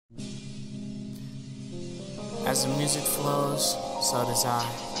As the music flows, so does I.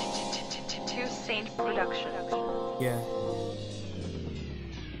 To Saint Production. Yeah.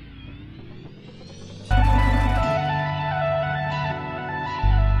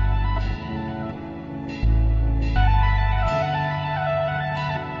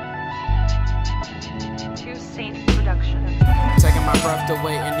 To Saint Production. Taking my breath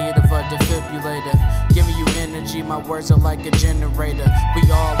away in need of a defibrillator. Giving you energy, my words are like a generator.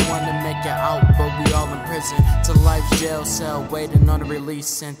 We all wanna make it out, but we all in prison. To life's jail cell, waiting on a release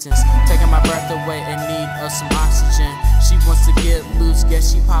sentence. Taking my breath away in need of some oxygen. She wants to get loose,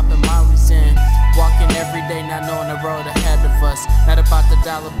 guess she popping Molly's in. Walking every day, not knowing the road ahead of us. Not about the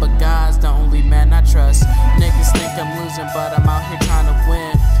dollar, but God's the only man I trust. Niggas think I'm losing, but I'm out here trying to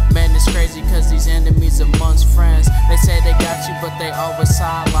win. Man, it's crazy cause these enemies amongst friends. They say they got you, but they always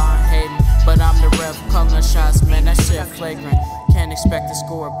sideline hating. But I'm the ref calling shots, man, that shit flagrant. Can't expect to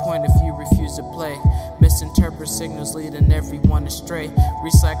score a point if you refuse to play. Misinterpret signals leading everyone astray.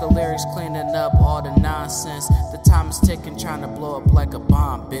 Recycle lyrics cleaning up all the nonsense. The time is ticking, trying to blow up like a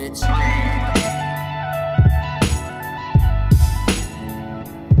bomb, bitch.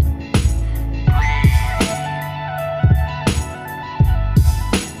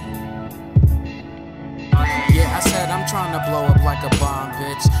 I'm trying to blow up like a bomb,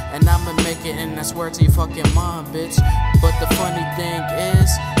 bitch. And I'ma make it, and I swear to your fucking mom, bitch. But the funny thing is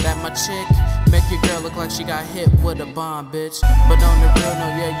that my chick make your girl look like she got hit with a bomb, bitch. But on the real, no,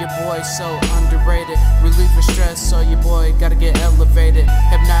 yeah, your boy's so underrated. Relieving stress, so your boy gotta get elevated.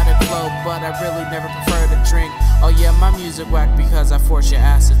 Hypnotic flow, but I really never prefer to drink. Oh yeah, my music whack because I force your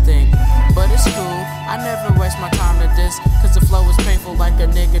ass to think. But it's cool, I never waste my time to this. Cause the flow is painful like a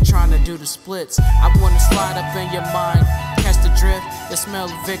nigga trying to do the splits. I wanna slide up in your mind, catch the drift. The smell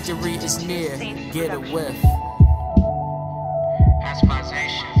of victory is near, get a whiff.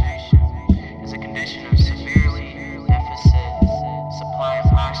 Asphyxiation is a condition of severely deficit supply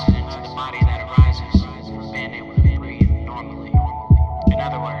of oxygen to the body that arises from being able to breathe normally. In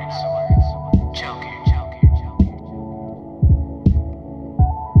other words, choking.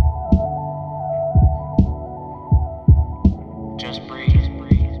 Just breathe.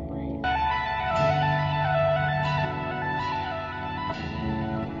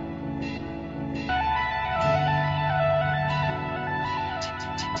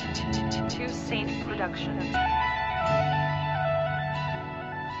 To Saint Production.